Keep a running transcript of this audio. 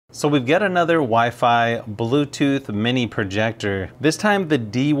So we've got another Wi-Fi Bluetooth mini projector, this time the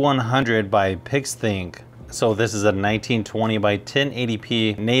D100 by Pixthink. So this is a 1920 by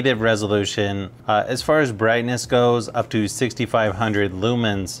 1080p native resolution. As far as brightness goes, up to 6500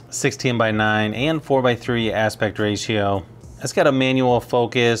 lumens, 16 by 9 and 4 by 3 aspect ratio. It's got a manual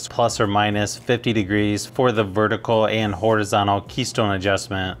focus, plus or minus 50 degrees for the vertical and horizontal keystone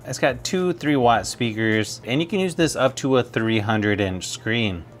adjustment. It's got two 3-watt speakers, and you can use this up to a 300-inch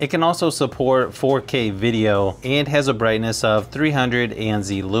screen. It can also support 4K video and has a brightness of 300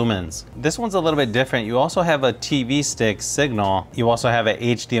 ANZ lumens. This one's a little bit different. You also have a TV stick signal. You also have a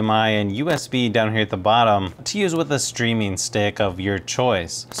HDMI and USB down here at the bottom to use with a streaming stick of your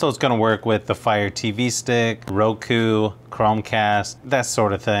choice. So it's gonna work with the Fire TV stick, Roku, Chromecast, that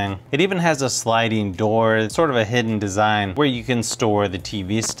sort of thing. It even has a sliding door, sort of a hidden design where you can store the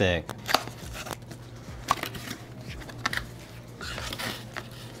TV stick.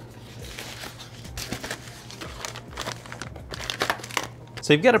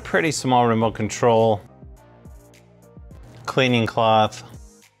 So you've got a pretty small remote control, cleaning cloth,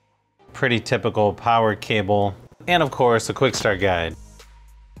 pretty typical power cable, and of course a quick start guide.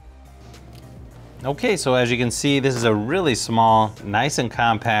 Okay, so as you can see, this is a really small, nice and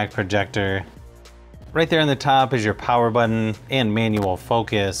compact projector. Right there on the top is your power button and manual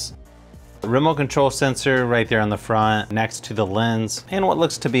focus. Remote control sensor right there on the front next to the lens, and what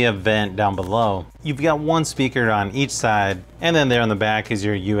looks to be a vent down below. You've got one speaker on each side, and then there on the back is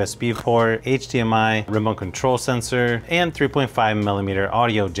your USB port, HDMI, remote control sensor, and 3.5mm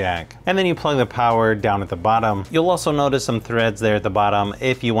audio jack. And then you plug the power down at the bottom. You'll also notice some threads there at the bottom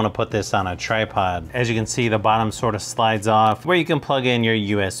if you want to put this on a tripod. As you can see, the bottom sort of slides off where you can plug in your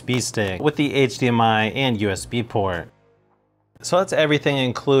USB stick with the HDMI and USB port. So that's everything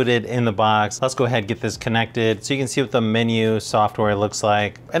included in the box. Let's go ahead and get this connected so you can see what the menu software looks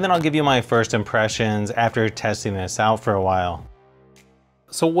like. And then I'll give you my first impressions after testing this out for a while.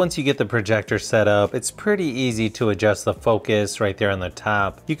 So once you get the projector set up, it's pretty easy to adjust the focus right there on the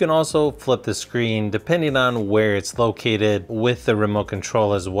top. You can also flip the screen depending on where it's located with the remote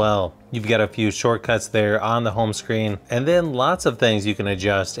control as well. You've got a few shortcuts there on the home screen, and then lots of things you can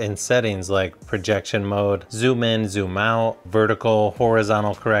adjust in settings like projection mode, zoom in, zoom out, vertical,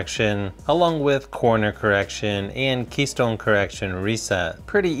 horizontal correction, along with corner correction and keystone correction reset.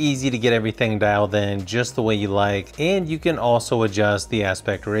 Pretty easy to get everything dialed in just the way you like, and you can also adjust the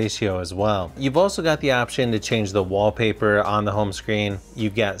aspect ratio as well. You've also got the option to change the wallpaper on the home screen.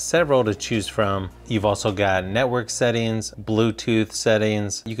 You've got several to choose from. You've also got network settings, Bluetooth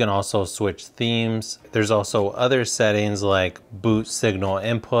settings. You can also switch themes. There's also other settings like boot signal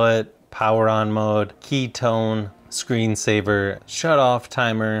input, power on mode, key tone, screensaver, shut off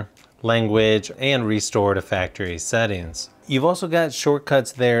timer, language, and restore to factory settings. You've also got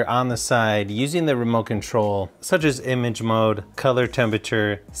shortcuts there on the side using the remote control, such as image mode, color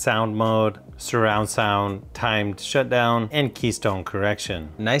temperature, sound mode, surround sound, timed shutdown, and keystone correction.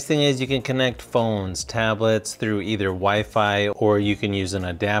 Nice thing is you can connect phones, tablets through either Wi-Fi, or you can use an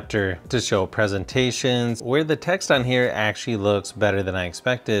adapter to show presentations where the text on here actually looks better than I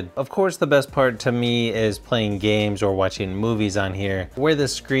expected. Of course, the best part to me is playing games or watching movies on here where the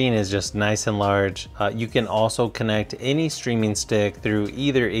screen is just nice and large. You can also connect any streaming stick through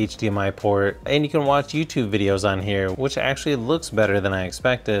either HDMI port, and you can watch YouTube videos on here, which actually looks better than I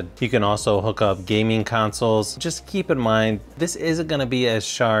expected. You can also hook up gaming consoles. Just keep in mind, this isn't going to be as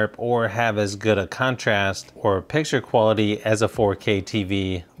sharp or have as good a contrast or picture quality as a 4K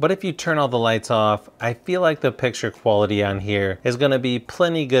TV, but if you turn all the lights off, I feel like the picture quality on here is going to be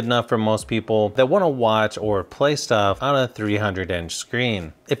plenty good enough for most people that want to watch or play stuff on a 300-inch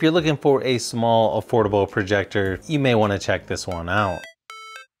screen. If you're looking for a small, affordable projector, you may want to check this one out.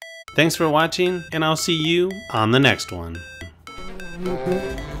 Thanks for watching, and I'll see you on the next one.